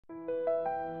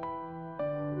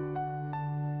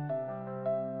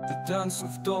The dance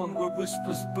of dawn where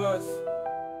whispers birth.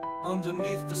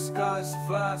 Underneath the skies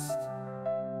vast,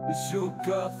 azure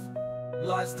girth,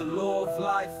 lies the law of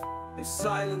life, a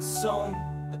silent song,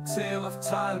 a tale of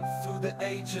time through the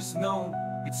ages known.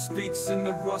 It speaks in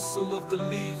the rustle of the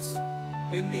leaves,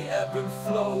 in the ebb and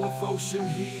flow of ocean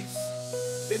heaves.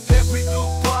 In every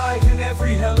goodbye, in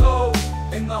every hello,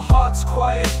 in the heart's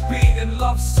quiet beat and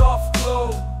love's soft glow.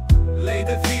 Lay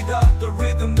the vida, the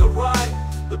rhythm, the rhyme,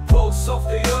 the pulse of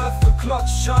the earth, the clock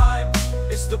chime.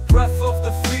 It's the breath of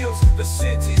the fields, the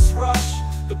city's rush,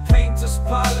 the painter's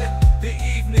palette, the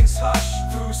evening's hush.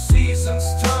 Through seasons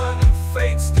turn and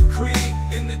fate's decree,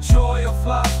 in the joy of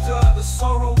laughter, the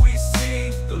sorrow we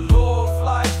see. The law of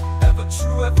life, ever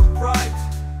true, ever bright,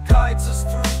 guides us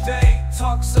through day,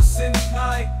 tucks us in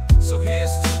night. So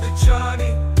here's to the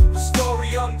journey, the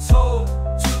story untold,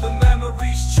 to the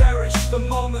memories cherished, the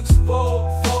moments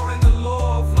bold.